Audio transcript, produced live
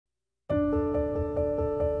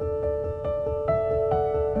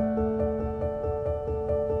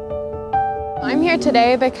I'm here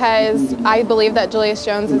today because I believe that Julius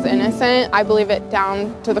Jones is innocent. I believe it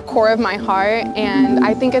down to the core of my heart, and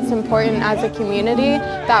I think it's important as a community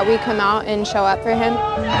that we come out and show up for him.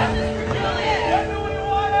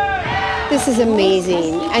 This is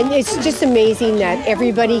amazing, and it's just amazing that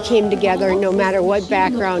everybody came together, no matter what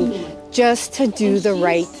background, just to do the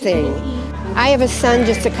right thing. I have a son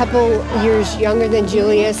just a couple years younger than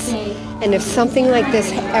Julius, and if something like this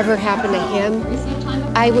ever happened to him,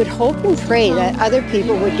 I would hope and pray that other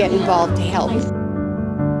people would get involved to help.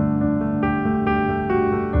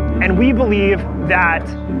 And we believe that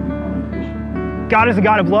God is a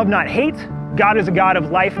God of love, not hate. God is a God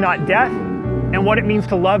of life, not death. And what it means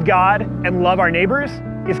to love God and love our neighbors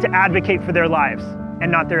is to advocate for their lives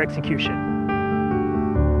and not their execution.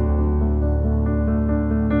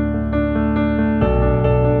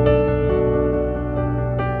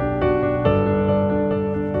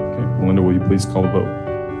 Melinda, will you please call the vote?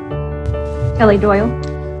 Kelly Doyle.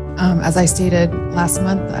 As I stated last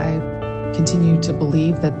month, I continue to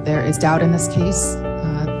believe that there is doubt in this case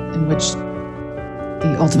in which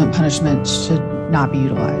the ultimate punishment should not be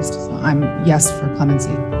utilized. So I'm yes for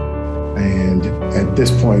clemency. And at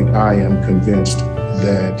this point, I am convinced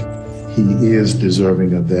that he is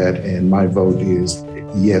deserving of that, and my vote is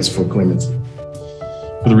yes for clemency.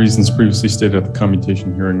 For the reasons previously stated at the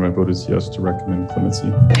commutation hearing, my vote is yes to recommend clemency.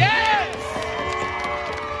 Yes!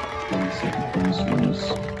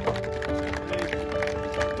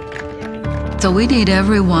 So we need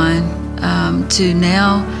everyone to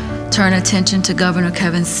now turn attention to Governor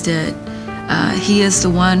Kevin Stitt. He is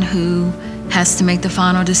the one who has to make the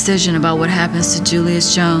final decision about what happens to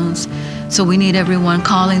Julius Jones. So we need everyone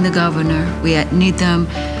calling the governor. We need them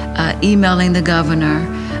emailing the governor.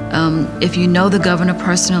 If you know the governor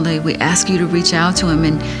personally, we ask you to reach out to him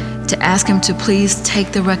and to ask him to please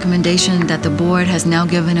take the recommendation that the board has now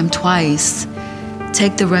given him twice.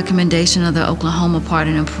 Take the recommendation of the Oklahoma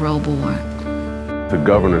Pardon and Parole Board. To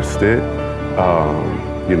Governor Stitt,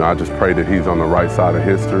 I just pray that he's on the right side of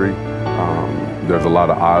history. There's a lot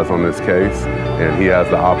of eyes on this case, and he has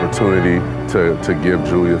the opportunity to give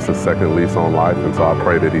Julius a second lease on life, and so I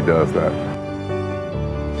pray that he does that.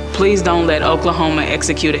 Please don't let Oklahoma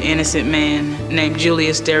execute an innocent man named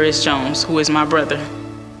Julius Jones, who is my brother.